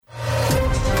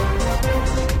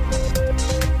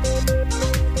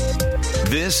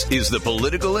This is The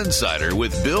Political Insider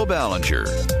with Bill Ballenger.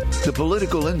 The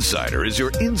Political Insider is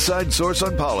your inside source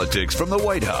on politics from the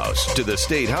White House to the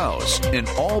State House and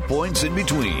all points in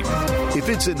between. If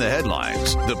it's in the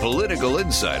headlines, The Political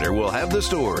Insider will have the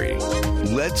story.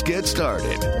 Let's get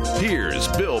started. Here's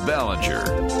Bill Ballenger.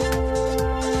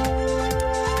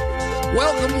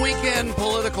 Welcome, weekend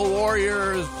political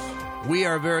warriors. We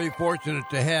are very fortunate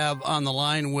to have on the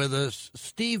line with us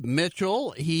Steve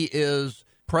Mitchell. He is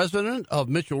president of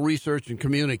Mitchell Research and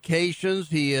Communications.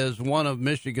 He is one of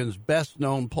Michigan's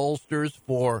best-known pollsters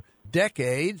for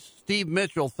decades. Steve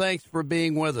Mitchell, thanks for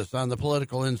being with us on The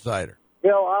Political Insider.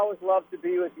 Bill, I always love to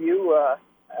be with you.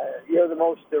 You're the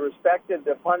most respected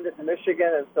pundit in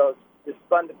Michigan, and so it's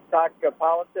fun to talk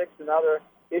politics and other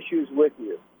issues with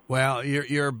you. Well,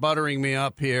 you're buttering me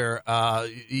up here.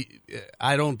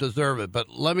 I don't deserve it, but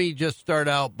let me just start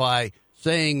out by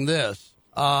saying this.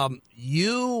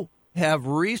 You have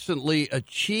recently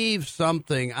achieved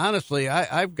something. Honestly,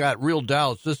 I've got real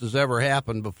doubts this has ever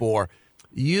happened before.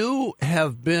 You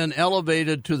have been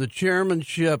elevated to the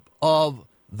chairmanship of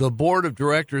the board of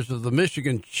directors of the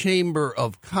Michigan Chamber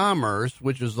of Commerce,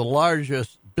 which is the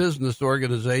largest business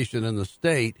organization in the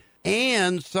state.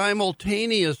 And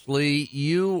simultaneously,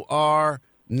 you are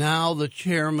now the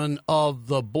chairman of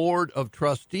the Board of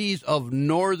Trustees of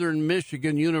Northern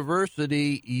Michigan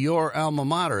University, your alma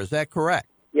mater. Is that correct?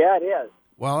 Yeah, it is.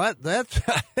 Well, that's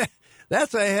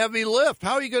that's a heavy lift.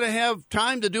 How are you going to have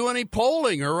time to do any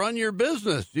polling or run your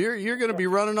business? You're going to be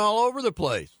running all over the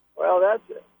place. Well,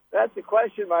 that's a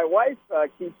question my wife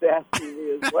keeps asking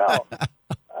me as well.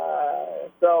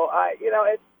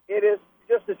 It is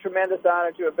just a tremendous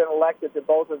honor to have been elected to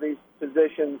both of these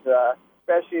positions,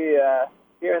 especially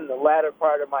here in the latter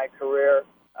part of my career.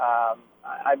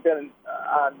 I've been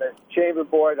on the Chamber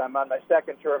Board. I'm on my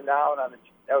second term now, and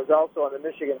I was also on the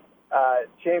Michigan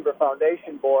Chamber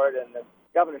Foundation Board, and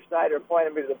Governor Snyder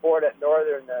appointed me to the board at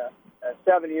Northern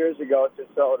 7 years ago.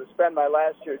 So to spend my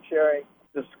last year chairing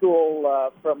the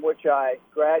school from which I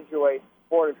graduate,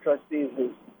 Board of Trustees,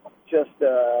 is just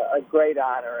a great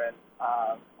honor, and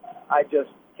I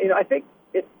think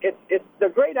it's the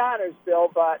great honors, Bill,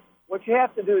 but what you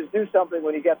have to do is do something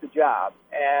when you get the job.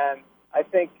 And I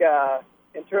think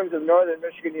in terms of Northern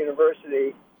Michigan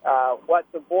University, what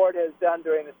the board has done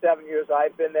during the 7 years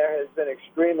I've been there has been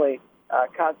extremely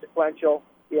consequential.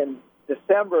 In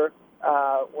December,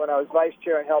 when I was vice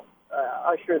chair and helped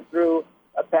usher through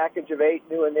a package of 8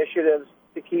 new initiatives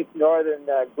to keep Northern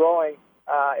growing,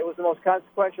 it was the most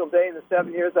consequential day in the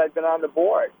 7 years I've been on the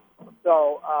board.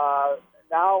 So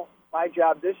now my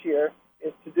job this year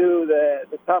is to do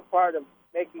the tough part of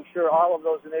making sure all of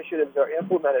those initiatives are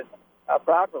implemented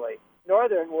properly.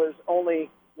 Northern was only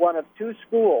one of 2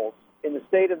 schools in the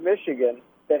state of Michigan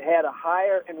that had a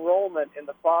higher enrollment in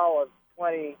the fall of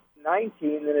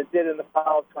 2019 than it did in the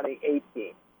fall of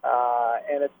 2018.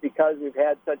 And it's because we've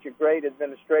had such a great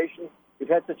administration, we've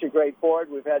had such a great board,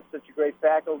 we've had such a great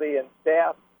faculty and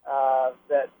staff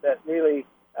that really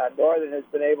Northern has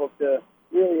been able to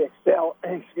really excel,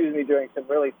 during some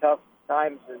really tough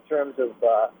times in terms of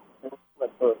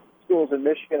for schools in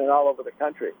Michigan and all over the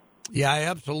country. Yeah,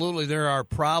 absolutely. There are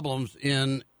problems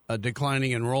in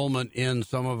declining enrollment in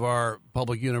some of our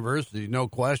public universities, no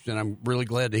question. I'm really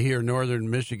glad to hear Northern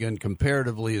Michigan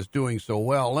comparatively is doing so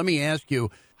well. Let me ask you,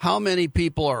 how many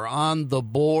people are on the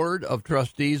board of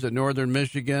trustees at Northern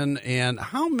Michigan, and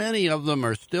how many of them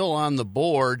are still on the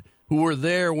board who were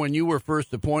there when you were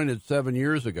first appointed 7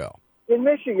 years ago? In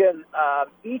Michigan,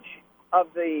 each of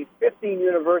the 15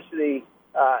 universities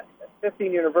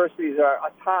are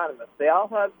autonomous. They all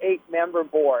have 8-member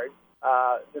boards.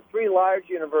 The 3 large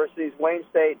universities, Wayne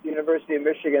State, the University of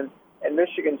Michigan, and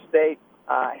Michigan State,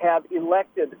 have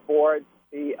elected boards.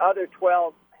 The other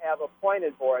 12 have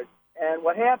appointed boards. And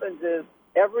what happens is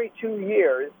every 2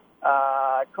 years,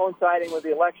 coinciding with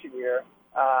the election year,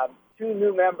 2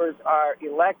 new members are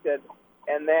elected,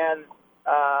 and then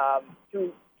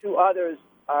two others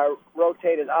are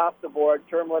rotated off the board,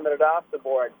 term limited off the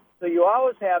board. So you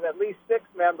always have at least 6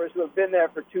 members who have been there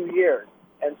for 2 years.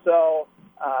 And so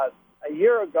a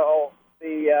year ago,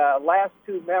 the last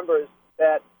 2 members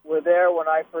that were there when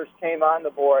I first came on the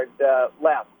board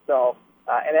left. So,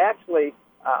 and actually,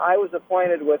 I was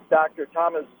appointed with Dr.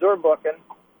 Thomas Zurbuchen,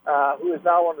 who is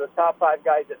now one of the top 5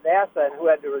 guys at NASA and who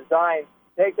had to resign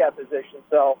to take that position.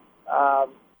 So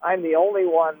I'm the only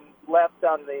one left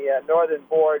on the Northern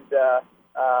board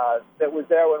that was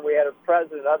there when we had a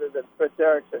president other than Fritz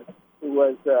Erickson, who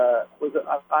was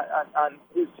on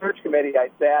whose search committee I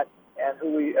sat and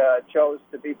who we chose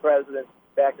to be president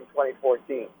back in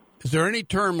 2014. Is there any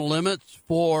term limits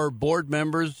for board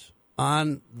members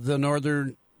on the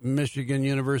Northern Michigan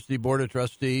University Board of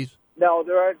Trustees? No,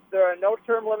 there are no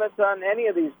term limits on any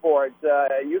of these boards.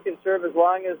 You can serve as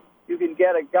long as you can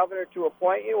get a governor to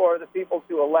appoint you or the people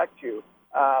to elect you.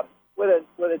 With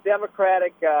a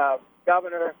Democratic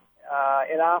governor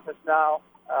in office now,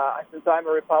 since I'm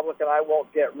a Republican, I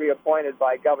won't get reappointed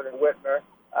by Governor Whitmer.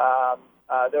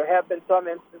 There have been some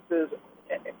instances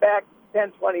back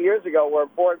 10, 20 years ago where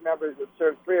board members have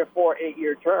served 3 or 4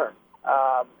 8-year terms.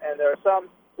 And there are some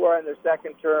who are in their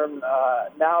second term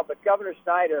now. But Governor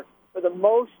Snyder, for the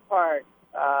most part,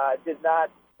 did not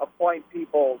appoint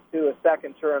people to a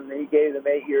second term. He gave them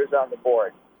 8 years on the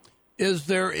board. Is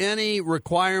there any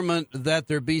requirement that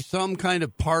there be some kind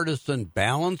of partisan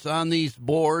balance on these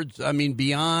boards? I mean,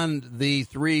 beyond the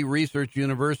 3 research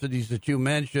universities that you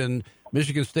mentioned,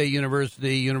 Michigan State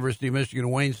University, University of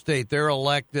Michigan, Wayne State, they're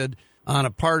elected on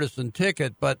a partisan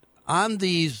ticket. But on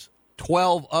these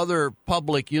 12 other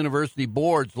public university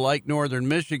boards like Northern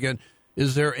Michigan,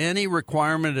 is there any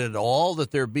requirement at all that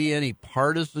there be any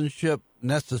partisanship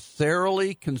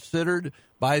necessarily considered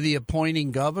by the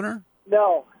appointing governor?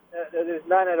 No. There's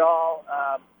none at all.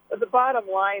 But the bottom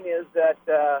line is that,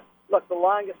 look, the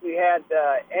longest we had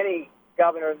any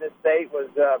governor in this state was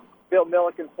Bill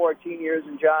Milliken, 14 years,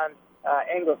 and John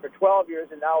Engler for 12 years.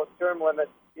 And now with term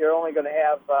limits, you're only going to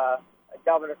have a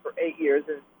governor for 8 years.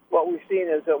 And what we've seen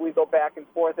is that we go back and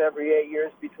forth every 8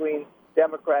 years between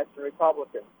Democrats and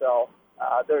Republicans. So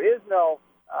there is no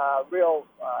real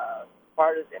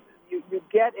partisan. You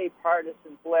get a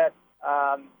partisan split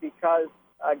because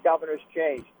governors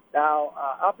change. Now,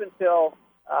 up until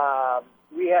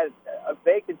we had a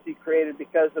vacancy created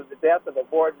because of the death of a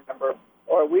board member,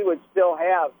 or we would still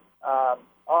have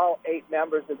all 8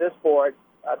 members of this board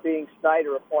being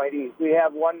Snyder appointees. We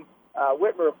have one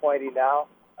Whitmer appointee now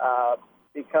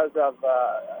because of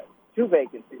 2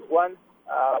 vacancies. One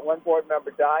board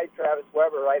member died, Travis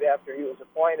Weber, right after he was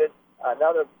appointed.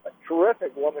 Another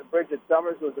terrific woman, Bridget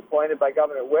Summers, was appointed by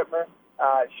Governor Whitmer.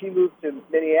 She moved to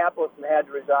Minneapolis and had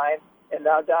to resign. And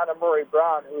now Donna Murray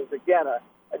Brown, who is, again,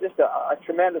 just a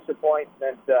tremendous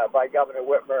appointment by Governor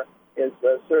Whitmer, is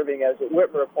serving as a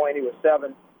Whitmer appointee with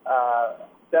 7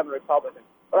 Republicans.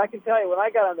 But I can tell you, when I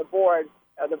got on the board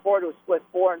was split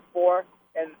 4-4,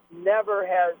 and never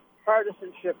has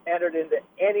partisanship entered into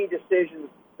any decisions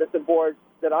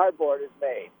that our board has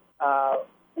made.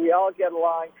 We all get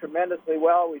along tremendously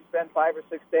well. We spend 5 or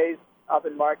 6 days up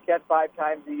in Marquette 5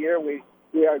 times a year. We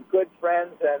are good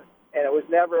friends, and it was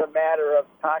never a matter of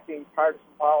talking partisan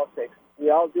politics. We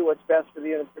all do what's best for the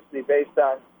university based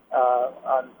on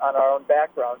our own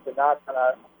backgrounds and not on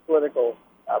a political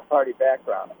party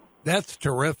background. That's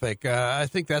terrific. I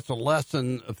think that's a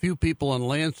lesson a few people in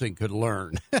Lansing could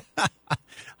learn.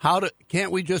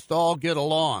 Can't we just all get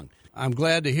along? I'm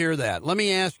glad to hear that. Let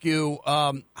me ask you,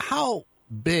 how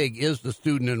big is the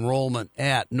student enrollment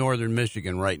at Northern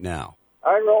Michigan right now?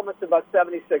 Our enrollment's about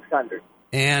 7,600.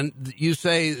 And you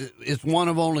say it's one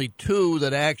of only 2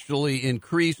 that actually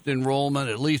increased enrollment,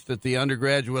 at least at the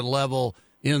undergraduate level,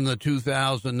 in the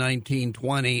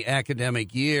 2019-20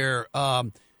 academic year.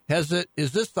 Is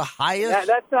this the highest?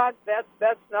 That's not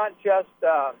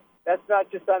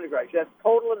just undergraduate. That's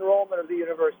total enrollment of the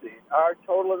university. Our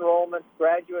total enrollment,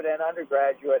 graduate and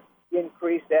undergraduate,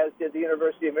 increased, as did the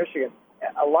University of Michigan.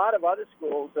 A lot of other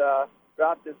schools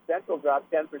Central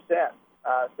dropped 10%.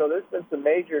 So there's been some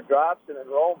major drops in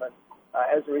enrollment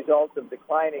as a result of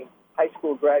declining high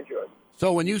school graduates.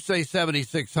 So when you say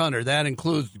 7,600, that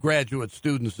includes graduate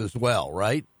students as well,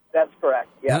 right? That's correct,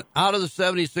 yeah. Out of the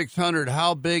 7,600,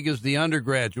 how big is the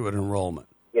undergraduate enrollment?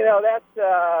 That's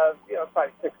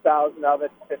probably 6,000 of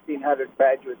it, 1,500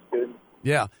 graduate students.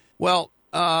 Yeah. Well,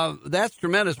 that's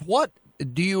tremendous. What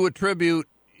do you attribute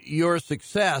your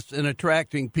success in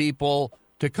attracting people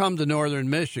to come to Northern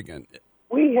Michigan?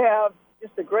 We have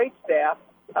just a great staff.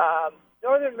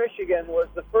 Northern Michigan was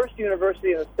the first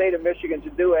university in the state of Michigan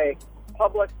to do a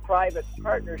public-private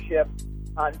partnership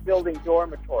on building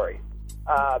dormitories.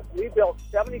 We built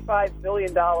 $75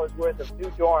 million worth of new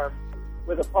dorms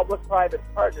with a public-private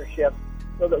partnership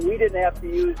so that we didn't have to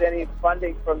use any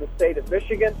funding from the state of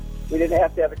Michigan. We didn't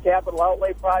have to have a capital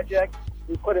outlay project.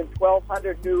 We put in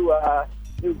 1,200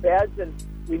 new beds, and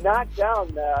we knocked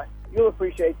down, you'll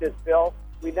appreciate this, Bill,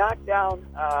 we knocked down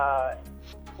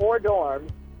 4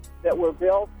 dorms that were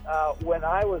built when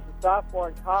I was a sophomore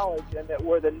in college and that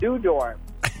were the new dorms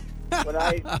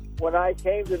when I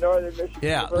came to Northern Michigan.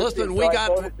 Yeah, University, listen, I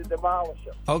voted to demolish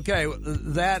them. Okay,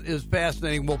 that is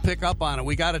fascinating. We'll pick up on it.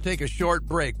 We got to take a short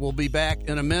break. We'll be back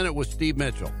in a minute with Steve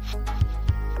Mitchell.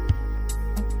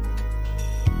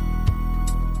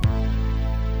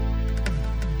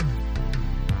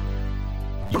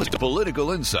 listening to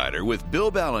Political Insider with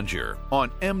Bill Ballenger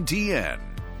on MTN.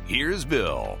 Here's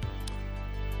Bill.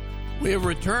 We have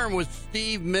returned with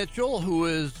Steve Mitchell, who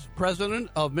is president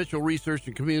of Mitchell Research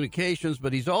and Communications,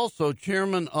 but he's also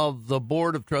chairman of the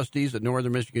Board of Trustees at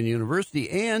Northern Michigan University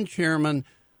and chairman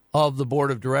of the Board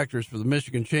of Directors for the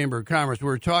Michigan Chamber of Commerce.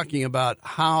 We're talking about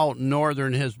how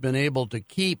Northern has been able to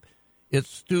keep its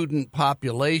student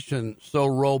population so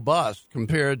robust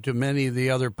compared to many of the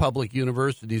other public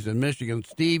universities in Michigan.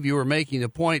 Steve, you were making the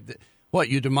point that,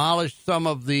 you demolished some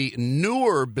of the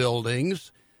newer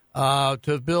buildings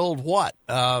to build what?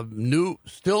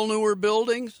 Still newer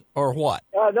buildings, or what?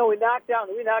 No, we knocked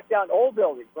down old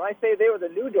buildings. When I say they were the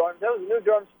new dorms, those were the new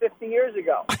dorms 50 years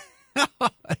ago.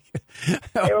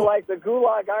 They were like the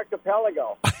Gulag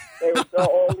Archipelago. They were so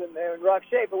old and they were in rough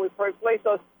shape. But we replaced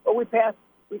those. But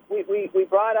we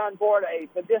brought on board a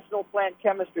medicinal plant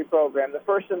chemistry program, the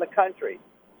first in the country,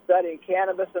 studying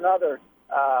cannabis and other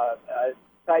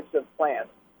types of plants.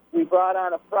 We brought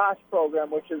on a FROST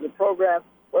program, which is a program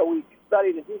where we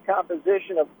study the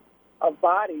decomposition of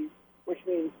bodies, which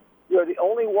means you're the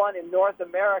only one in North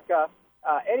America,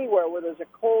 anywhere where there's a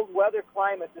cold weather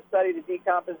climate, to study the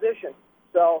decomposition.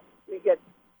 So we get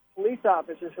police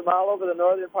officers from all over the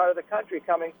northern part of the country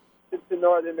coming to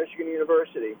Northern Michigan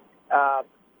University.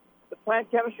 The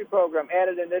plant chemistry program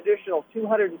added an additional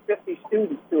 250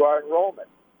 students to our enrollment.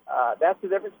 That's the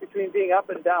difference between being up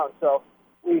and down. So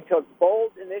we took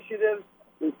bold initiatives,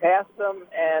 we passed them,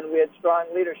 and we had strong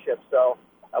leadership. So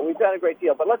we've done a great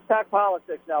deal. But let's talk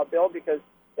politics now, Bill, because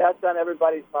that's on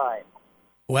everybody's mind.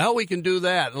 Well, we can do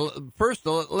that. First,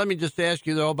 let me just ask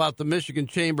you, though, about the Michigan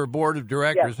Chamber Board of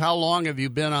Directors. Yes. How long have you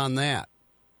been on that?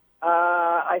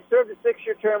 I served a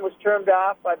 6-year term, was termed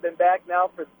off. I've been back now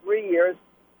for 3 years.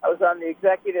 I was on the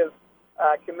executive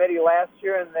committee last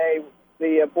year, and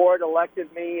the board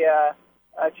elected me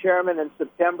chairman in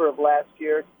September of last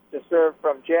year to serve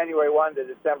from January 1 to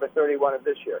December 31 of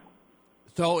this year.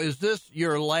 So is this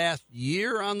your last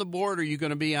year on the board, or are you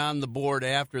going to be on the board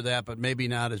after that, but maybe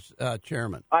not as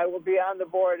chairman? I will be on the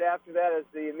board after that as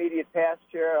the immediate past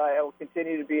chair. I will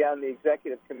continue to be on the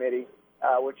executive committee,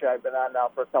 which I've been on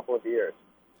now for a couple of years.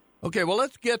 Okay, well,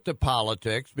 let's get to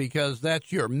politics, because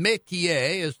that's your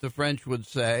métier, as the French would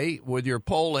say, with your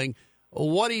polling.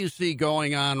 What do you see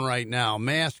going on right now?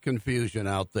 Mass confusion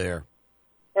out there.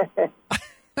 The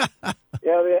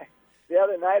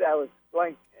other night I was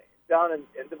going down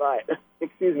into my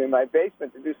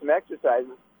basement to do some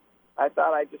exercises. I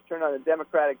thought I'd just turn on a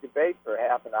Democratic debate for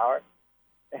half an hour,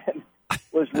 and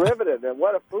was riveted. And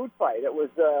what a food fight! It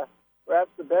was perhaps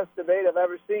the best debate I've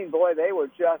ever seen. Boy, they were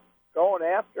just going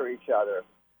after each other.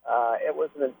 It was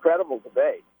an incredible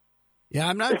debate. Yeah,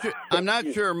 I'm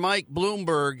not sure Mike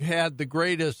Bloomberg had the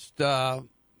greatest,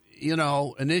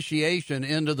 initiation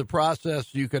into the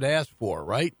process you could ask for,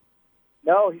 right?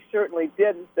 No, he certainly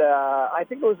didn't. I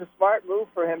think it was a smart move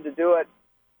for him to do it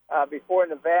before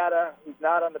Nevada. He's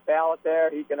not on the ballot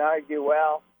there. He can argue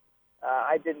well.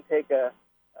 I didn't take a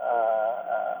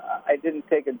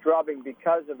drubbing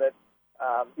because of it.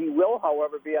 He will,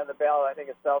 however, be on the ballot, I think,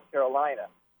 in South Carolina.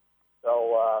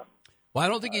 So. Well, I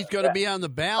don't think he's going to be on the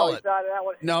ballot. Oh, he's not on that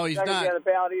one. No, he's not. Going to be on the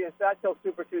ballot. It's not until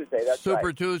Super Tuesday. That's Super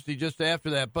right. Tuesday, just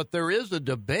after that. But there is a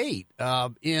debate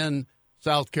in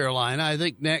South Carolina, I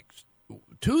think, next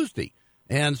Tuesday.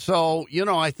 And so,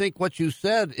 I think what you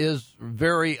said is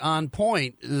very on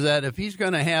point, that if he's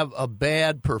going to have a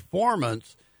bad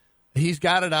performance, he's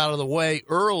got it out of the way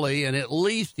early, and at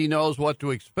least he knows what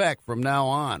to expect from now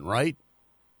on, right?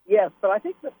 Yes, but I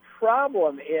think the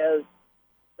problem is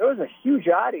there was a huge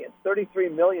audience. 33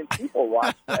 million people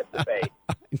watched that debate.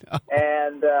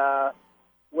 And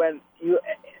when you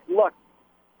look,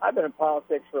 I've been in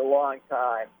politics for a long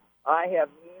time. I have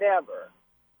never,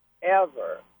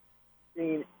 ever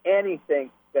seen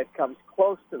anything that comes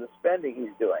close to the spending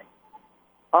he's doing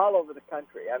all over the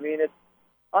country. I mean, it's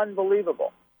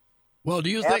unbelievable. Well, do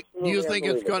you think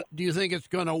it's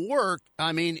going to work?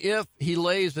 I mean, if he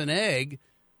lays an egg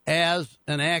as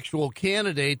an actual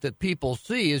candidate that people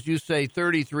see, as you say,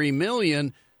 33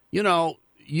 million,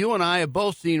 you and I have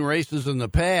both seen races in the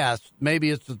past.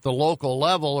 Maybe it's at the local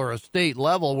level or a state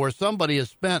level where somebody has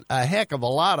spent a heck of a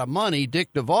lot of money.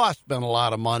 Dick DeVos spent a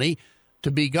lot of money to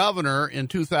be governor in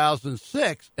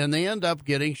 2006, and they end up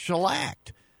getting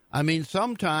shellacked. I mean,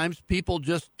 sometimes people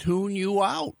just tune you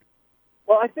out.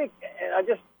 Well, I think,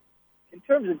 in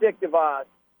terms of Dick DeVos,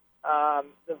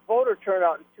 the voter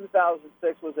turnout in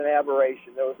 2006 was an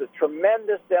aberration. There was a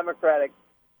tremendous Democratic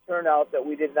turnout that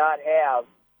we did not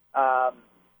have.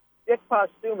 Dick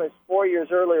Posthumus, 4 years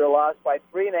earlier, lost by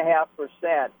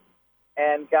 3.5%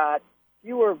 and got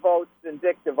fewer votes than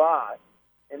Dick DeVos.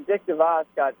 and Dick DeVos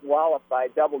got walloped by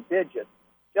double digits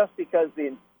just because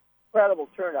the incredible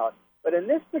turnout. But in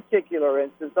this particular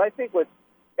instance, I think what's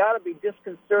got to be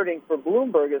disconcerting for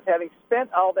Bloomberg is, having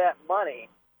spent all that money,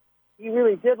 he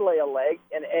really did lay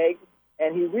an egg,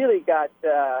 and he really got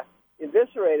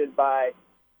eviscerated by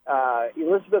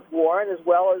Elizabeth Warren, as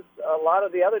well as a lot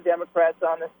of the other Democrats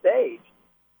on the stage.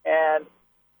 And,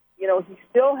 you know, he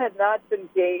still had not been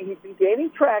he'd been gaining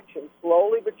traction.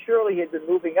 Slowly but surely he had been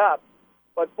moving up.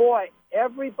 But, boy,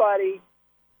 everybody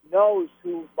knows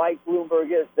who Mike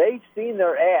Bloomberg is. They've seen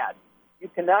their ad. You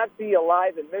cannot be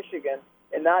alive in Michigan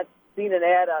and not seen an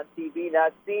ad on TV,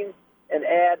 not seen an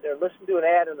ad or listened to an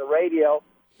ad on the radio,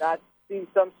 not seen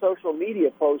some social media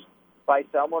post by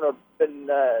someone, or been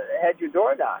had your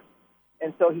door knocked.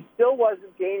 And so he still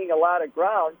wasn't gaining a lot of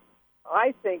ground.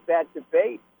 I think that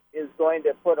debate is going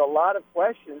to put a lot of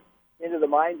questions into the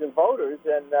minds of voters,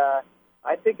 and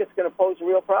I think it's going to pose a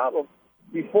real problem.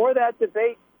 Before that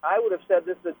debate, I would have said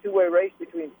this is a two-way race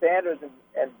between Sanders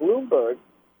and Bloomberg.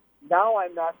 Now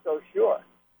I'm not so sure.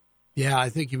 Yeah, I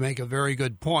think you make a very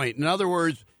good point. In other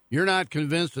words, you're not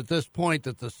convinced at this point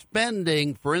that the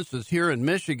spending, for instance, here in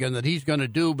Michigan, that he's going to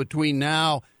do between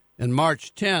now and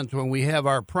March 10th, when we have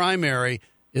our primary,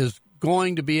 is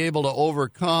going to be able to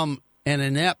overcome an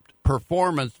inept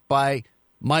performance by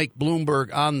Mike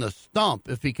Bloomberg on the stump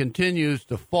if he continues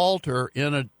to falter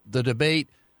in the debate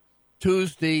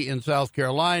Tuesday in South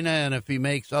Carolina, and if he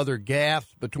makes other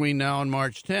gaffes between now and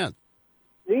March 10th.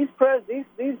 These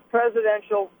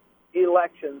presidential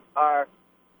elections are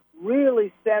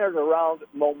really centered around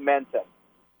momentum.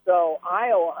 So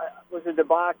Iowa was a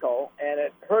debacle, and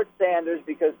it hurt Sanders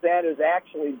because Sanders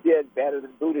actually did better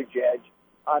than Buttigieg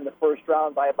on the first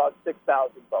round by about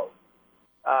 6,000 votes.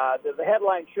 The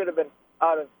headline should have been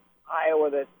out of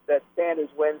Iowa that Sanders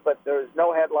wins, but there's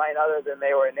no headline other than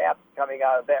they were inept coming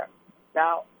out of there.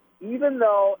 Now, even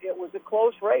though it was a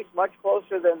close race, much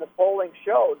closer than the polling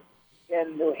showed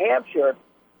in New Hampshire,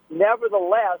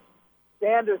 nevertheless,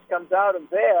 Sanders comes out of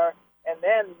there and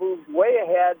then moves way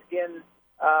ahead in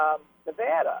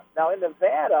Nevada. Now, in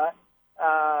Nevada,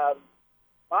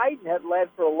 Biden had led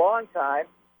for a long time.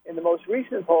 In the most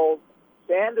recent poll,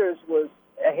 Sanders was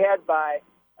ahead by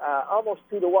almost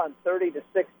 2-1,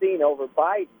 30-16 over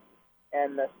Biden,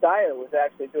 and Steyer was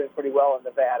actually doing pretty well in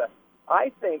Nevada.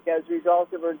 I think as a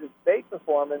result of her debate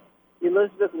performance,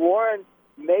 Elizabeth Warren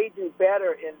may do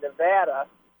better in Nevada,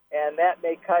 and that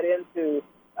may cut into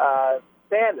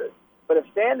Sanders. But if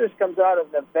Sanders comes out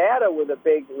of Nevada with a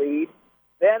big lead,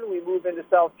 then we move into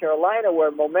South Carolina,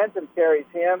 where momentum carries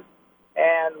him,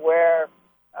 and where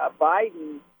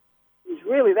Biden is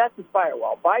really, that's his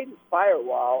firewall. Biden's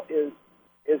firewall is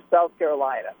South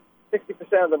Carolina.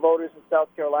 60% of the voters in South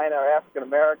Carolina are African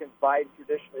Americans. Biden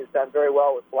traditionally has done very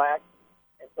well with blacks.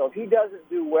 And so if he doesn't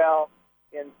do well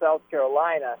in South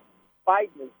Carolina,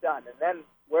 Biden is done. And then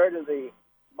where do the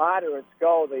moderates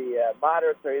go? The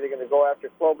moderates are either going to go after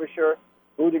Klobuchar,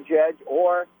 Buttigieg,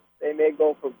 or they may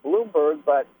go for Bloomberg.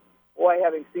 But, boy,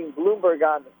 having seen Bloomberg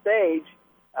on the stage,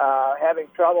 having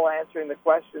trouble answering the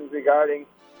questions regarding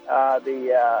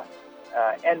the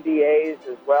NDAs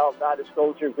as well,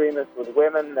 non-disclosure agreements with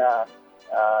women,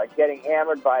 getting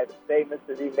hammered by the statements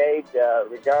that he made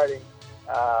regarding,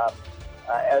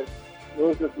 as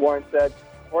Elizabeth Warren said,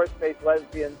 horse-faced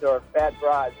lesbians or fat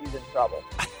broads. He's in trouble.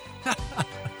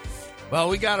 Well,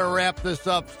 we got to wrap this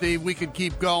up, Steve. We could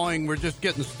keep going. We're just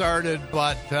getting started,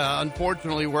 but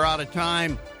unfortunately we're out of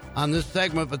time on this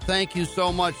segment. But thank you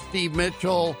so much, Steve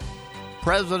Mitchell,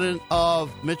 president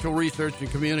of Mitchell Research and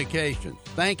Communications.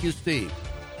 Thank you, Steve.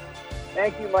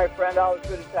 Thank you, my friend. Always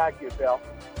good to talk to you, Bill.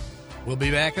 We'll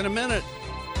be back in a minute.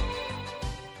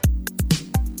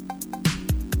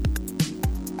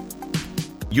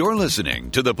 You're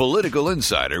listening to The Political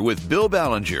Insider with Bill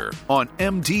Ballenger on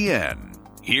MTN.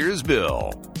 Here's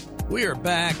Bill. We are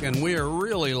back, and we are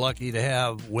really lucky to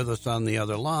have with us on the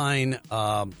other line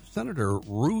Senator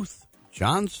Ruth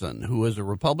Johnson, who is a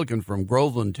Republican from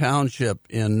Groveland Township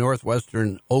in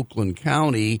northwestern Oakland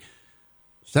County.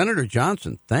 Senator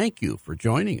Johnson, thank you for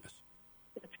joining us.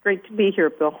 It's great to be here,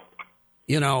 Bill.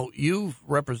 You know, you've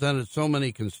represented so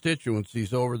many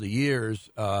constituencies over the years.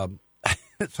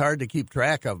 It's hard to keep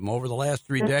track of them over the last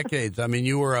 3 decades. I mean,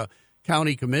 you were a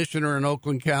county commissioner in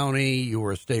Oakland County. You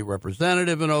were a state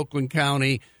representative in Oakland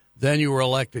County. Then you were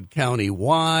elected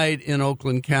county-wide in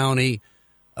Oakland County.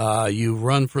 You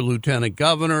run for lieutenant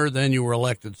governor. Then you were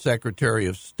elected secretary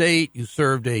of state. You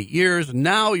served 8 years.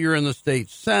 Now you're in the state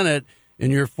senate,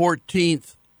 and your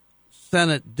 14th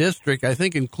Senate district, I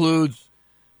think, includes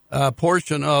a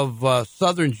portion of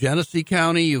southern Genesee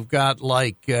County. You've got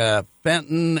like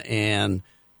Fenton and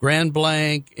Grand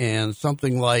Blanc and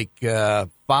something like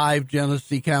 5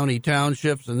 Genesee County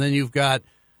townships, and then you've got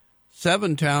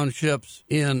 7 townships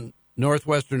in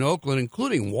northwestern Oakland,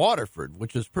 including Waterford,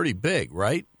 which is pretty big,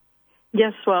 right?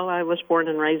 Yes, well, I was born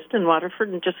and raised in Waterford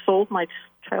and just sold my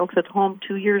childhood home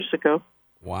 2 years ago.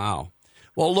 Wow.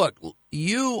 Well, look,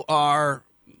 you are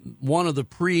one of the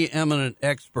preeminent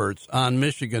experts on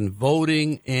Michigan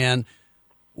voting, and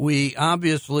we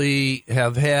obviously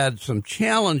have had some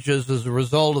challenges as a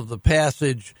result of the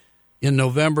passage in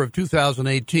November of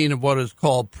 2018 of what is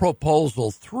called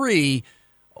Proposal 3.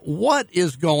 What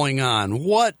is going on?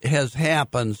 What has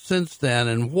happened since then,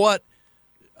 and what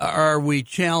are we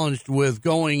challenged with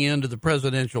going into the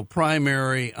presidential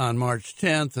primary on March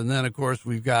 10th? And then, of course,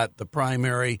 we've got the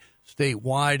primary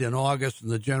statewide in August and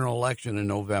the general election in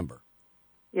November.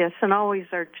 Yes, and always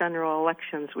our general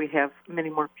elections, we have many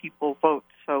more people vote.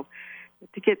 So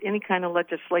to get any kind of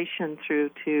legislation through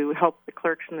to help the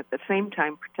clerks and at the same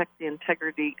time protect the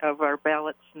integrity of our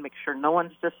ballots and make sure no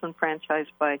one's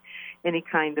disenfranchised by any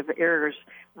kind of errors,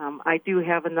 I do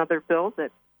have another bill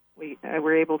that we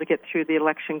were able to get through the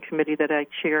election committee that I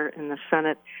chair in the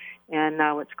Senate, and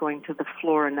now it's going to the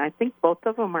floor. And I think both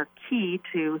of them are key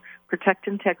to protect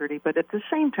integrity, but at the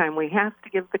same time, we have to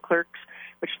give the clerks,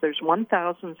 which there's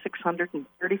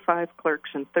 1,635 clerks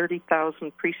and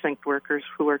 30,000 precinct workers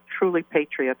who are truly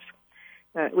patriots.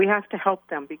 We have to help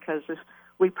them because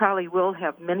we probably will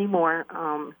have many more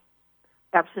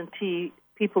absentee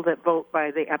people that vote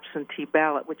by the absentee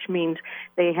ballot, which means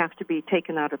they have to be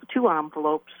taken out of 2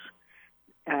 envelopes.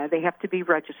 They have to be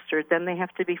registered, then they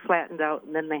have to be flattened out,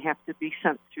 and then they have to be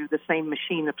sent through the same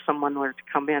machine if someone were to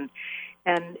come in.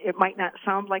 And it might not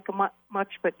sound like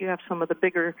much, but you have some of the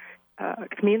bigger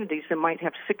communities that might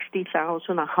have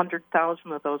 60,000,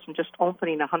 100,000 of those, and just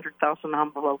opening 100,000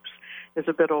 envelopes is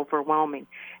a bit overwhelming.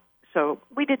 So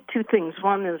we did 2 things.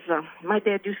 One is my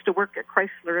dad used to work at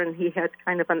Chrysler, and he had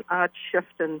kind of an odd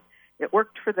shift, and it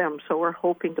worked for them. So we're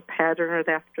hoping to pattern it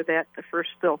after that. The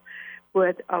first bill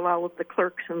would allow the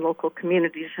clerks in local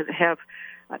communities that have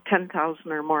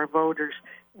 10,000 or more voters.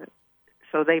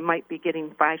 So they might be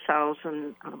getting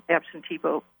 5,000 absentee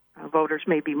voters,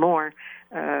 maybe more,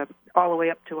 all the way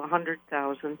up to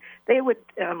 100,000. They would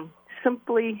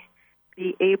simply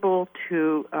be able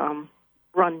to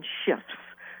run shifts.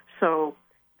 So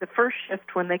the first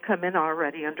shift, when they come in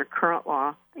already under current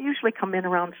law, they usually come in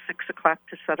around 6 o'clock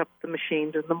to set up the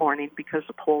machines in the morning because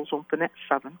the polls open at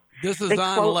 7. This is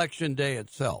on Election Day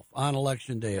itself.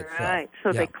 Right. So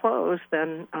yeah. They close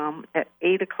then at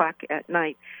 8 o'clock at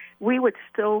night. We would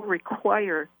still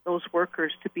require those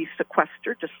workers to be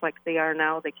sequestered, just like they are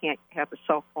now. They can't have a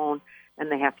cell phone,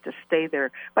 and they have to stay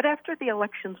there. But after the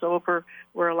election's over,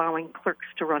 we're allowing clerks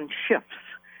to run shifts,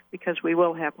 because we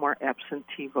will have more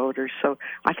absentee voters. So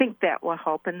I think that will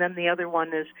help. And then the other one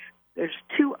is there's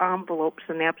 2 envelopes,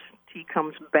 and absentee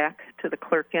comes back to the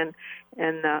clerk in.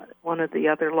 And one of the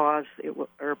other laws,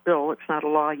 or bill, it's not a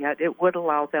law yet, it would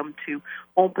allow them to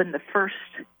open the first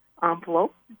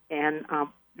envelope and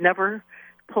never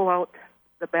pull out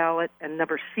the ballot and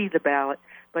never see the ballot,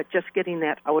 but just getting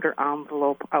that outer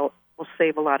envelope out will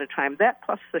save a lot of time. That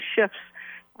plus the shifts,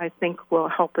 I think, will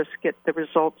help us get the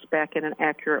results back in an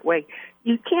accurate way.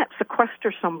 You can't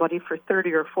sequester somebody for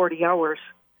 30 or 40 hours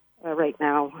right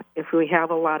now if we have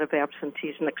a lot of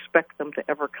absentees and expect them to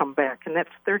ever come back. And that's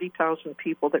 30,000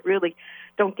 people that really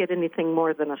don't get anything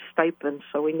more than a stipend,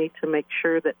 so we need to make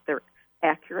sure that they're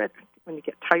accurate. When you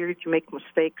get tired, you make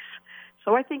mistakes.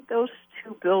 So I think those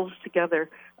 2 bills together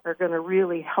are going to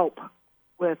really help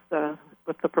with the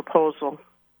proposal.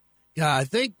 Yeah, I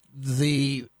think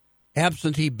the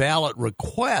absentee ballot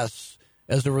requests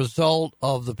as a result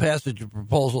of the passage of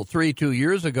Proposal 3 2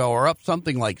 years ago are up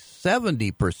something like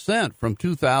 70% from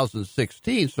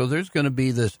 2016. So there's going to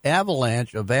be this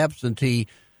avalanche of absentee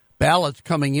ballots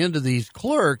coming into these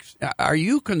clerks. Are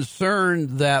you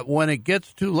concerned that when it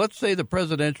gets to, let's say, the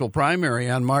presidential primary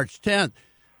on March 10th,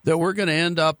 that we're going to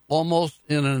end up almost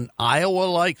in an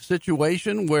Iowa-like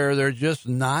situation where they're just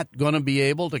not going to be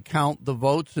able to count the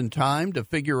votes in time to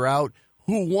figure out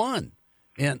who won?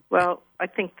 Well, I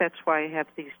think that's why I have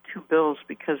these 2 bills,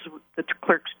 because the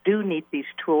clerks do need these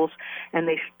tools, and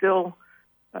they still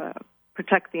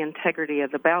protect the integrity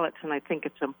of the ballots, and I think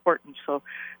it's important. So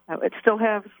it still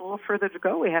has a little further to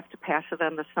go. We have to pass it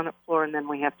on the Senate floor, and then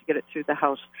we have to get it through the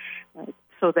House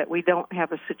so that we don't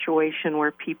have a situation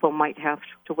where people might have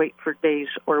to wait for days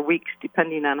or weeks,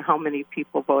 depending on how many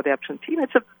people vote absentee. And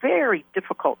it's a very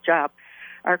difficult job.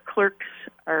 our clerks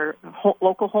are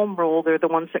local home rule. They're the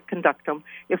ones that conduct them.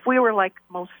 If we were like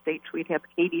most states, we'd have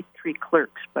 83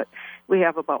 clerks, but we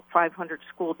have about 500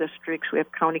 school districts. We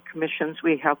have county commissions.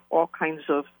 We have all kinds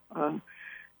of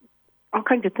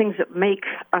things that make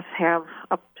us have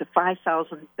up to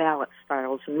 5,000 ballot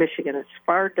styles in Michigan. It's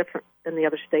far different than the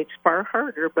other states, far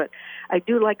harder, but I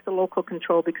do like the local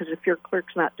control because if your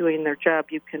clerk's not doing their job,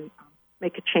 you can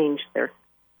make a change there.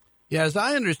 Yeah, as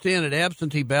I understand it,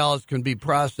 absentee ballots can be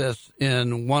processed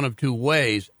in one of two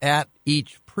ways at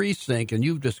each precinct, and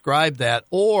you've described that,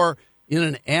 or in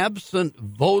an absent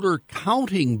voter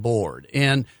counting board.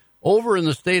 And over in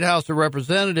the State House of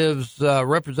Representatives,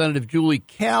 Representative Julie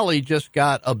Calley just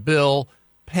got a bill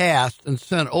passed and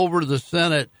sent over to the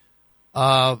Senate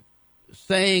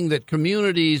saying that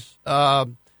communities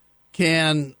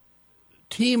can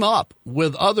team up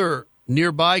with other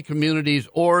nearby communities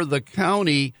or the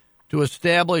county to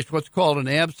establish what's called an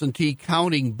absentee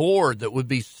counting board that would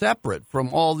be separate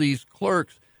from all these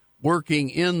clerks working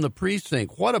in the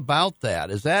precinct. What about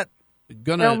that? Is that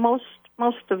going to... Well,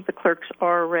 most of the clerks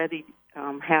already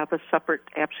have a separate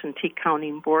absentee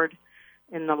counting board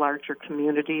in the larger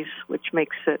communities, which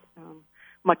makes it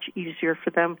much easier for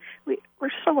them. We're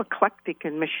so eclectic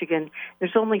in Michigan.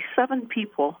 There's only 7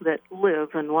 people that live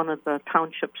in one of the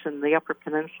townships in the Upper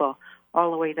Peninsula,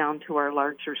 all the way down to our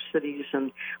larger cities.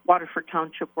 And Waterford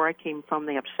Township, where I came from,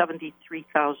 they have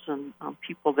 73,000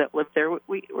 people that live there.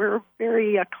 We're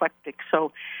very eclectic.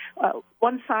 So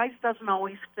one size doesn't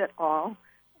always fit all.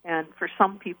 And for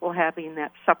some people, having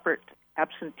that separate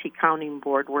absentee counting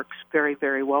board works very,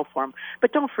 very well for them.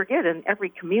 But don't forget, in every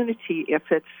community, if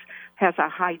it has a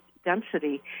high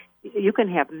density, you can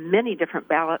have many different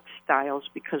ballot styles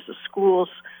because the schools,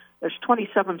 there's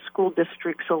 27 school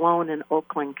districts alone in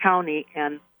Oakland County,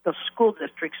 and the school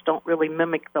districts don't really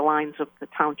mimic the lines of the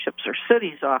townships or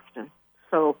cities often.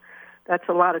 So that's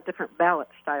a lot of different ballot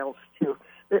styles, too.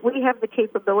 But we have the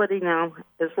capability now,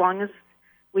 as long as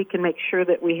we can make sure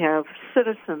that we have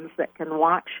citizens that can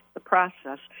watch the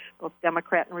process, both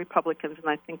Democrat and Republicans, and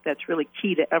I think that's really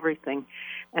key to everything.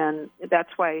 And that's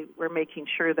why we're making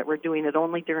sure that we're doing it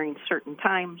only during certain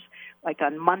times. Like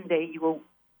on Monday,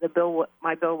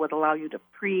 my bill would allow you to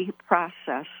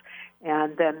pre-process,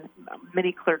 and then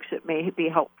many clerks, it may be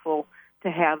helpful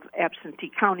to have absentee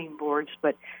counting boards,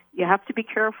 but you have to be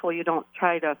careful you don't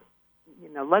try to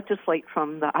legislate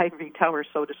from the ivory tower,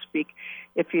 so to speak,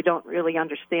 if you don't really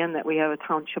understand that we have a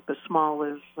township as small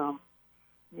as,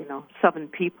 7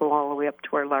 people all the way up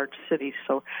to our large cities.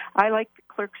 So I like the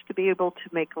clerks to be able to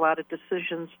make a lot of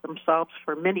decisions themselves.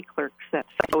 For many clerks, that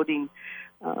voting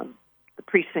the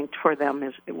precinct for them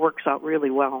it works out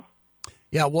really well.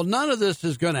 Yeah, well, none of this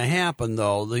is going to happen,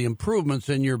 though, the improvements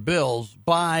in your bills,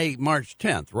 by March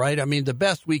 10th, right? I mean, the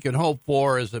best we can hope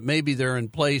for is that maybe they're in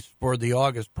place for the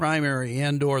August primary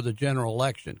and or the general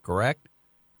election, correct?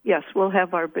 Yes, we'll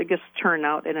have our biggest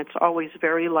turnout, and it's always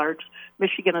very large.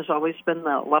 Michigan has always been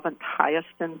the 11th highest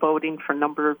in voting for a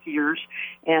number of years,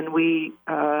 and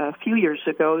a few years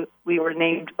ago, we were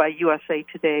named by USA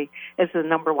Today as the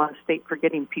number 1 state for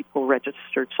getting people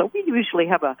registered. So we usually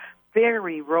have a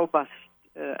very robust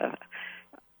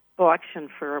election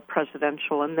for a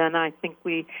presidential, and then I think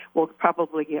we will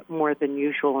probably get more than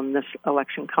usual in this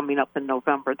election coming up in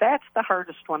November. That's the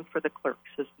hardest one for the clerks,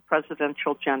 is the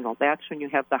presidential general. That's when you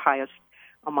have the highest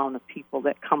amount of people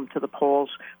that come to the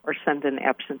polls or send in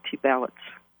absentee ballots.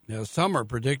 Now, some are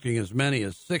predicting as many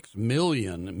as 6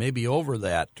 million, maybe over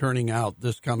that, turning out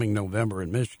this coming November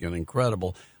in Michigan.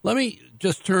 Incredible. Let me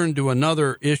just turn to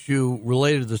another issue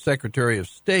related to the Secretary of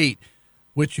State,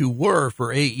 which you were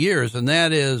for 8 years, and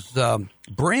that is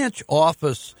branch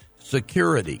office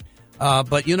security.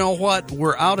 But you know what?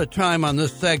 We're out of time on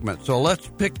this segment, so let's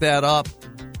pick that up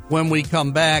when we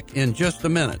come back in just a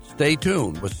minute. Stay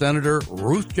tuned with Senator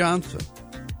Ruth Johnson.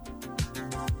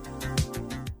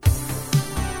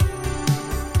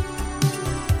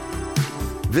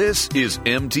 This is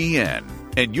MTN,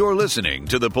 and you're listening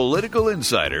to The Political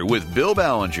Insider with Bill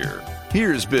Ballenger.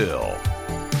 Here's Bill.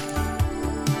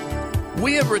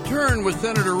 We have returned with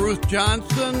Senator Ruth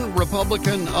Johnson,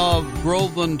 Republican of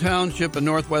Groveland Township in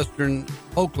northwestern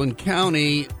Oakland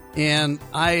County, and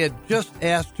I had just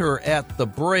asked her at the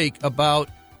break about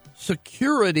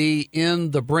security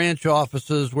in the branch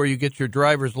offices where you get your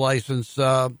driver's license.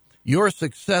 Your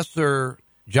successor,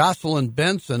 Jocelyn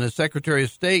Benson, as Secretary of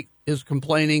State, is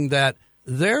complaining that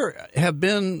there have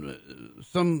been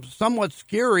some somewhat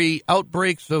scary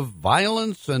outbreaks of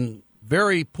violence and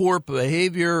very poor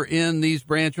behavior in these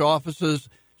branch offices.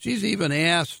 She's even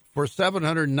asked for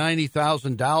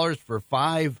 $790,000 for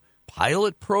 5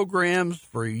 pilot programs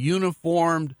for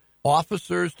uniformed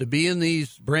officers to be in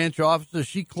these branch offices.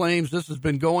 She claims this has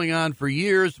been going on for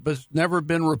years, but it's never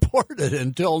been reported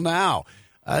until now.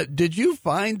 Did you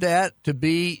find that to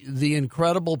be the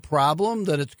incredible problem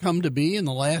that it's come to be in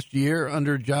the last year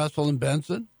under Jocelyn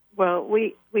Benson? Well,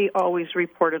 we always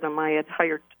reported him. I had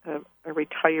hired a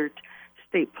retired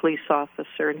state police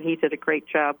officer, and he did a great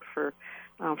job for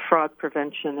fraud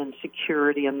prevention and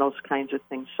security and those kinds of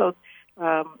things. So,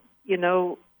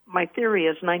 my theory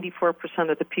is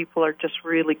 94% of the people are just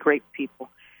really great people.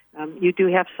 You do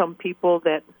have some people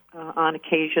that, on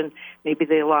occasion, maybe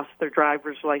they lost their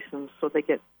driver's license, so they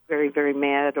get very, very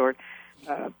mad, or,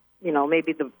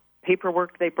 maybe the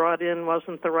paperwork they brought in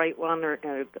wasn't the right one, or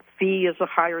the fee is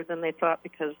higher than they thought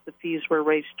because the fees were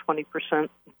raised 20% in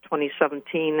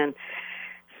 2017. And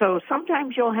so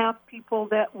sometimes you'll have people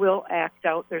that will act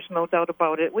out. There's no doubt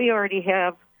about it. We already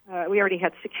had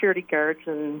security guards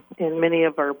in many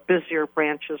of our busier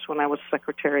branches when I was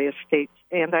Secretary of State.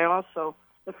 And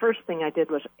the first thing I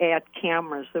did was add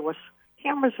cameras. There was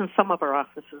cameras in some of our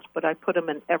offices, but I put them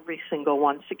in every single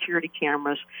one, security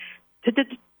cameras,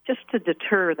 just to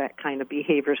deter that kind of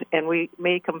behavior. And we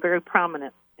make them very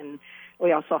prominent. And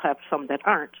we also have some that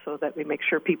aren't, so that we make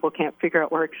sure people can't figure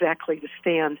out where exactly to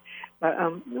stand. But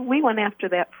we went after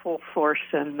that full force,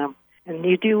 and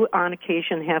you do, on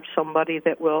occasion, have somebody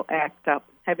that will act up.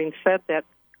 Having said that,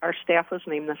 our staff was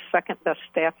named the second best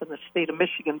staff in the state of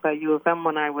Michigan by U of M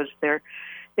when I was there.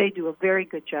 They do a very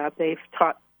good job. They've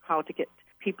taught how to get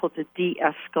people to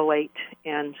de-escalate.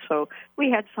 And so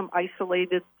we had some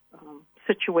isolated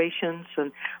situations,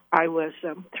 and I was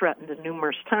threatened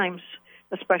numerous times,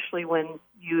 especially when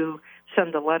you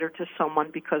send a letter to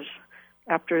someone because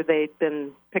after they'd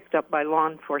been picked up by law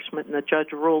enforcement and the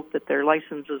judge ruled that their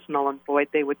license is null and void,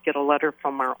 they would get a letter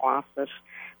from our office.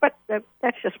 But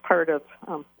that's just part of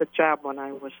the job when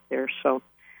I was there. So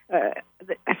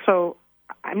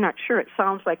I'm not sure. It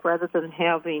sounds like rather than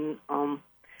having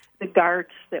the guards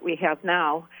that we have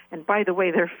now, and by the way,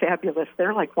 they're fabulous.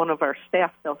 They're like one of our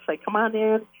staff. They'll say, come on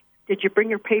in. Did you bring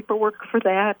your paperwork for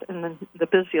that? And then the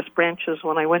busiest branches,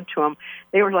 when I went to them,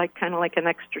 they were kind of like an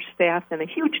extra staff and a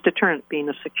huge deterrent being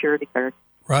a security guard.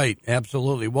 Right,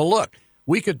 absolutely. Well, look,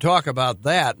 we could talk about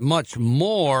that much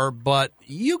more, but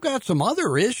you got some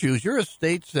other issues. You're a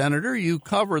state senator. You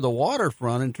cover the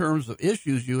waterfront in terms of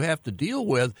issues you have to deal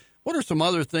with. What are some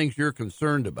other things you're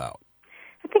concerned about?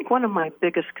 I think one of my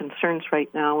biggest concerns right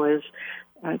now is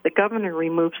the governor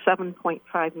removed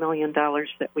 $7.5 million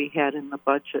that we had in the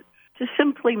budget to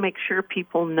simply make sure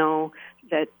people know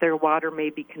that their water may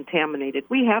be contaminated.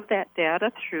 We have that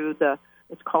data through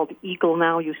it's called EAGLE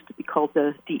now, used to be called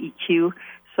the DEQ.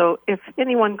 So if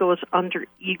anyone goes under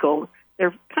EAGLE,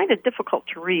 they're kind of difficult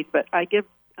to read, but I give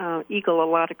EAGLE a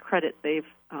lot of credit. They've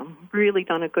really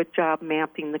done a good job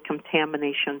mapping the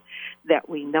contamination that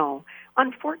we know.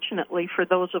 Unfortunately, for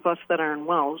those of us that are in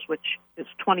wells, which is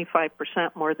 25%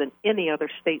 more than any other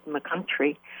state in the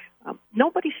country,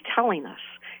 nobody's telling us.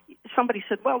 Somebody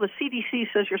said, well, the CDC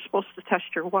says you're supposed to test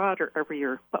your water every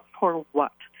year, but for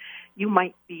what? You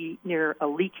might be near a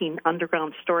leaking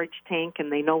underground storage tank and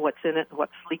they know what's in it and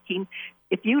what's leaking.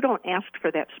 If you don't ask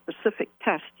for that specific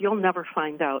test, you'll never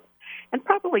find out. And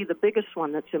probably the biggest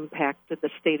one that's impacted the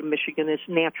state of Michigan is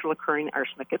natural occurring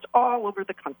arsenic. It's all over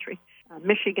the country.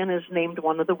 Michigan is named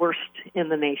one of the worst in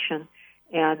the nation.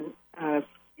 And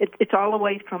it's all the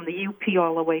way from the UP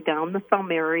all the way down the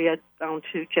Thumb area down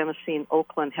to Genesee and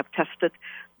Oakland have tested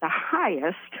the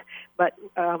highest, but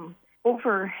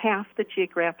over half the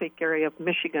geographic area of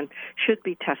Michigan should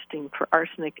be testing for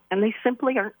arsenic, and they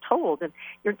simply aren't told. And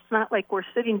it's not like we're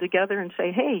sitting together and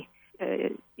say, hey,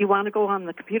 you want to go on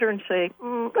the computer and say,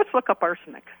 let's look up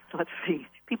arsenic. Let's see.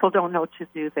 People don't know to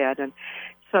do that. And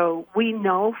so we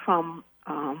know from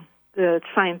the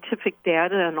scientific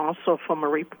data and also from a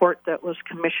report that was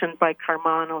commissioned by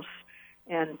Carmanos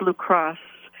and Blue Cross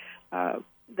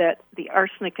that the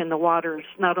arsenic in the water is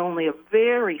not only a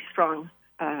very strong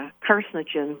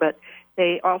carcinogen, but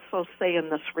they also say in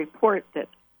this report that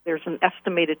there's an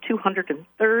estimated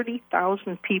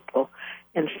 230,000 people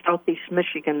in southeast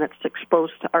Michigan that's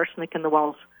exposed to arsenic in the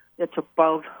wells that's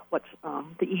above what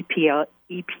the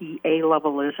EPA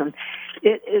level is. And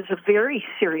it is a very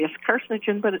serious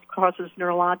carcinogen, but it causes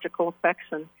neurological effects,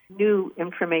 and new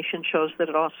information shows that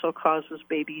it also causes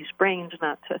babies' brains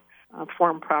not to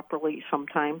form properly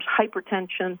sometimes.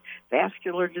 Hypertension,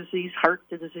 vascular disease, heart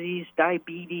disease,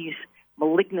 diabetes,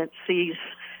 malignancies.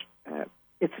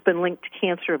 It's been linked to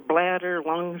cancer of bladder,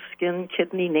 lung, skin,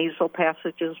 kidney, nasal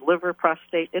passages, liver,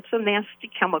 prostate. It's a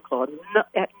nasty chemical.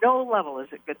 At no level is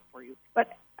it good for you.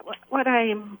 But what I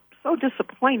am so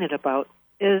disappointed about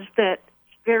is that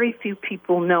very few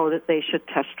people know that they should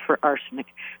test for arsenic.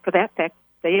 For that fact,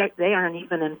 they aren't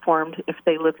even informed if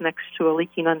they live next to a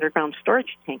leaking underground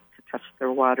storage tank to test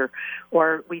their water.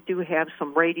 Or we do have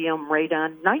some radium,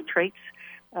 radon, nitrates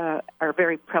are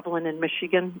very prevalent in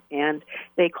Michigan, and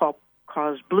they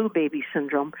cause blue baby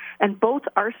syndrome. And both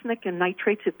arsenic and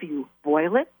nitrates, if you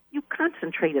boil it, you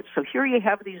concentrate it. So here you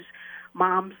have these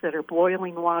moms that are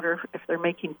boiling water if they're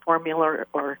making formula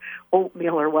or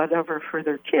oatmeal or whatever for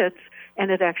their kids,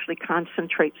 and it actually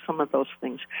concentrates some of those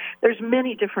things. There's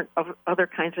many different other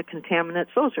kinds of contaminants.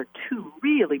 Those are two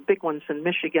really big ones in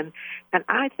Michigan, and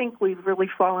I think we've really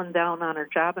fallen down on our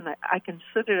job, and I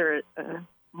consider it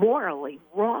morally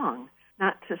wrong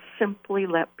not to simply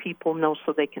let people know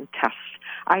so they can test.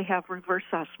 I have reverse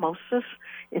osmosis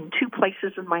in 2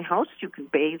 places in my house. You can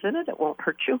bathe in it. It won't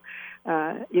hurt you.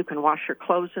 You can wash your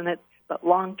clothes in it. But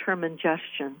long-term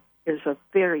ingestion is a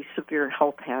very severe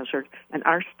health hazard, and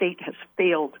our state has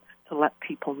failed to let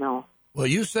people know. Well,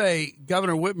 you say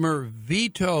Governor Whitmer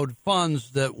vetoed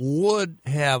funds that would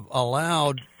have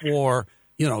allowed for,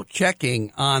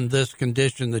 checking on this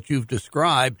condition that you've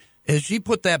described. Has she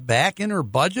put that back in her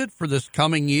budget for this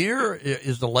coming year?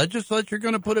 Is the legislature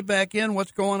going to put it back in?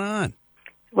 What's going on?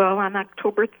 Well, on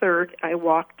October 3rd, I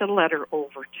walked a letter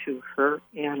over to her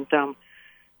and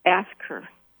asked her,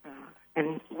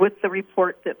 and with the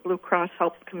report that Blue Cross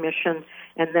helped commission,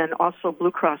 and then also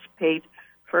Blue Cross paid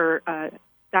for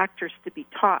doctors to be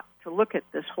taught to look at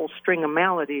this whole string of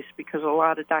maladies, because a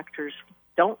lot of doctors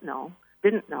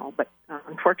didn't know, but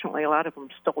unfortunately a lot of them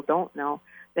still don't know,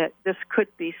 that this could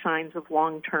be signs of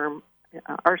long-term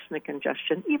arsenic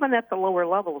ingestion. Even at the lower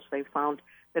levels, they found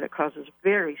that it causes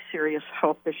very serious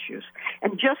health issues.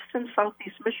 And just in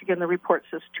southeast Michigan, the report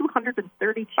says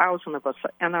 230,000 of us,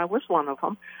 and I was one of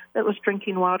them, that was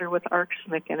drinking water with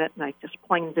arsenic in it, and I just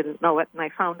plain didn't know it. And I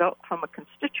found out from a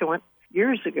constituent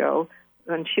years ago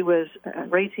when she was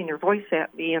raising her voice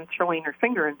at me and throwing her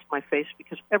finger into my face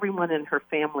because everyone in her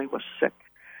family was sick.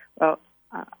 Well,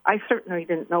 I certainly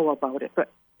didn't know about it, but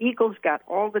Eagle's got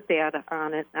all the data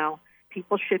on it now.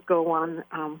 People should go on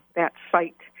that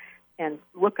site and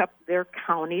look up their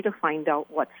county to find out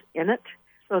what's in it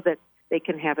so that they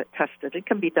can have it tested. It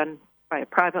can be done by a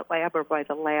private lab or by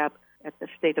the lab at the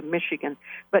state of Michigan.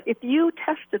 But if you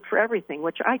tested for everything,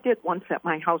 which I did once at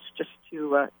my house just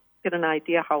to get an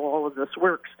idea how all of this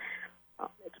works,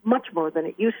 it's much more than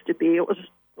it used to be. It was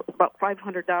about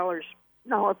 $500.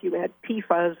 Now, if you add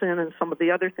PFAS in and some of the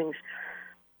other things,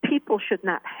 people should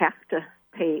not have to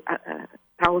pay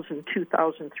 $1,000,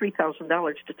 $2,000,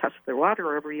 $3,000 to test their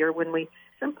water every year when we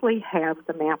simply have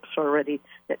the maps already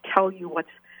that tell you what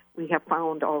we have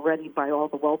found already by all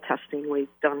the well testing we've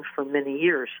done for many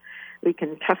years. We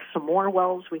can test some more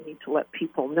wells. We need to let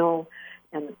people know.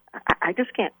 And I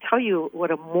just can't tell you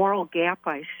what a moral gap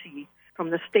I see from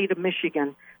the state of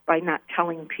Michigan by not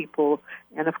telling people.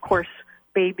 And, of course,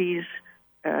 babies,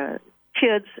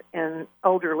 kids, and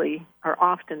elderly are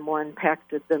often more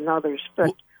impacted than others.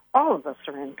 But all of us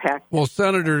are impacted. Well,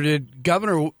 Senator, did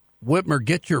Governor Whitmer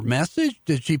get your message?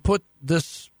 Did she put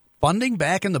this funding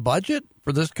back in the budget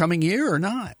for this coming year or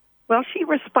not? Well, she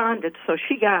responded, so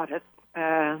she got it.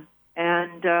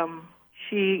 And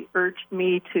she urged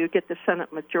me to get the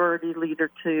Senate Majority Leader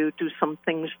to do some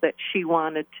things that she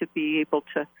wanted to be able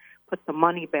to put the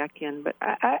money back in. But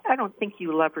I don't think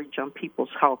you leverage on people's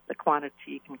health, the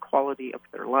quantity and quality of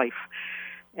their life.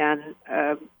 And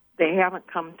they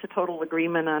haven't come to total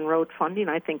agreement on road funding.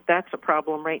 I think that's a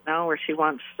problem right now, where she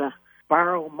wants to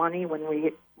borrow money when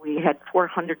we had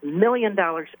 $400 million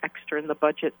extra in the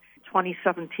budget. In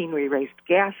 2017, we raised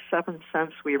gas 7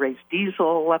 cents. We raised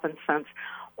diesel 11 cents.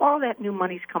 All that new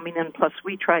money's coming in, plus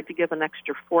we tried to give an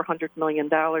extra $400 million,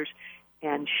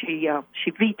 and she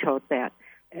vetoed that.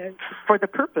 And for the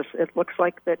purpose, it looks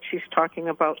like that she's talking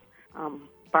about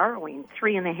borrowing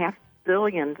 $3.5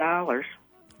 billion.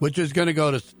 Which is going to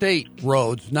go to state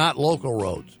roads, not local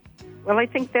roads. Well, I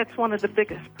think that's one of the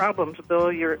biggest problems,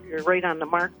 Bill. You're right on the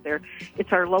mark there.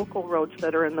 It's our local roads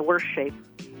that are in the worst shape,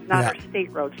 not our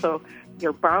state roads. So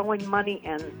you're borrowing money,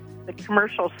 and the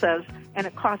commercial says, and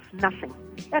it costs nothing.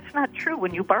 That's not true.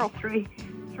 When you borrow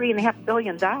 $3.5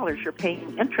 billion, you're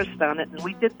paying interest on it, and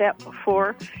we did that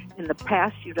before. In the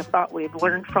past, you'd have thought we had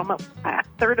learned from it. A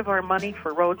third of our money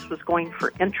for roads was going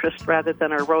for interest rather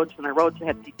than our roads, and our roads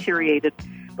had deteriorated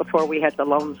before we had the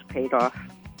loans paid off.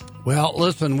 Well,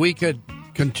 listen, we could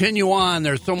continue on.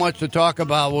 There's so much to talk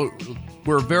about.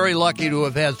 We're very lucky to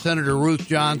have had Senator Ruth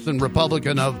Johnson,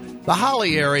 Republican of the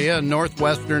Holly area in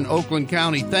northwestern Oakland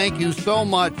County. Thank you so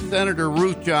much, Senator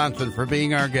Ruth Johnson, for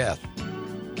being our guest.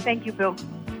 Thank you, Bill.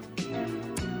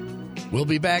 We'll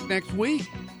be back next week.